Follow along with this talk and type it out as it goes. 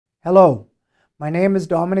Hello, my name is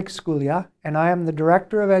Dominic Sculia, and I am the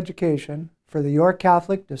Director of Education for the York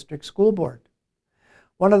Catholic District School Board.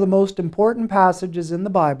 One of the most important passages in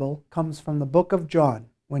the Bible comes from the book of John,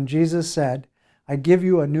 when Jesus said, "I give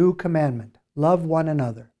you a new commandment, love one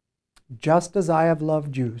another, just as I have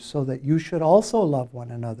loved you, so that you should also love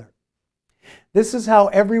one another. This is how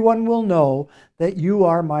everyone will know that you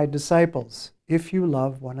are my disciples, if you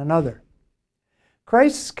love one another."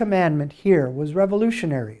 Christ's commandment here was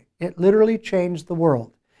revolutionary. It literally changed the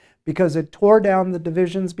world because it tore down the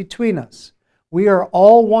divisions between us. We are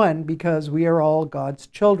all one because we are all God's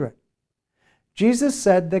children. Jesus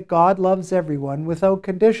said that God loves everyone without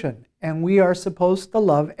condition, and we are supposed to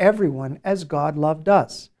love everyone as God loved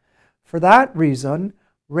us. For that reason,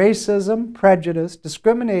 racism, prejudice,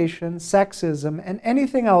 discrimination, sexism, and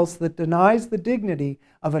anything else that denies the dignity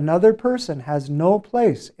of another person has no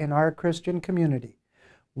place in our Christian community.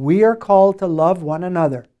 We are called to love one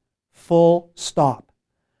another. Full stop.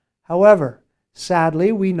 However,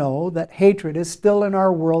 sadly, we know that hatred is still in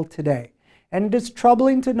our world today, and it is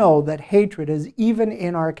troubling to know that hatred is even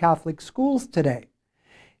in our Catholic schools today.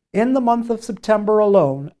 In the month of September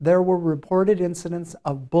alone, there were reported incidents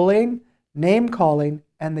of bullying, name-calling,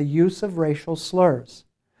 and the use of racial slurs.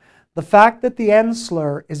 The fact that the N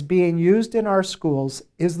slur is being used in our schools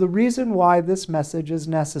is the reason why this message is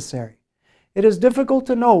necessary. It is difficult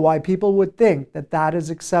to know why people would think that that is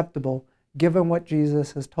acceptable, given what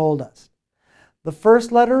Jesus has told us. The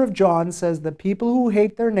first letter of John says that people who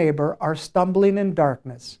hate their neighbor are stumbling in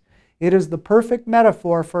darkness. It is the perfect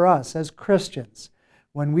metaphor for us as Christians.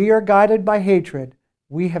 When we are guided by hatred,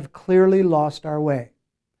 we have clearly lost our way.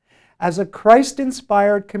 As a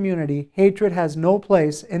Christ-inspired community, hatred has no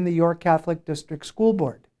place in the York Catholic District School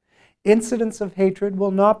Board. Incidents of hatred will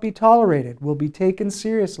not be tolerated, will be taken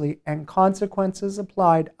seriously, and consequences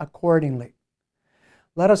applied accordingly.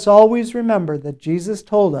 Let us always remember that Jesus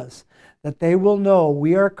told us that they will know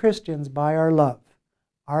we are Christians by our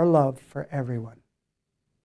love for everyone.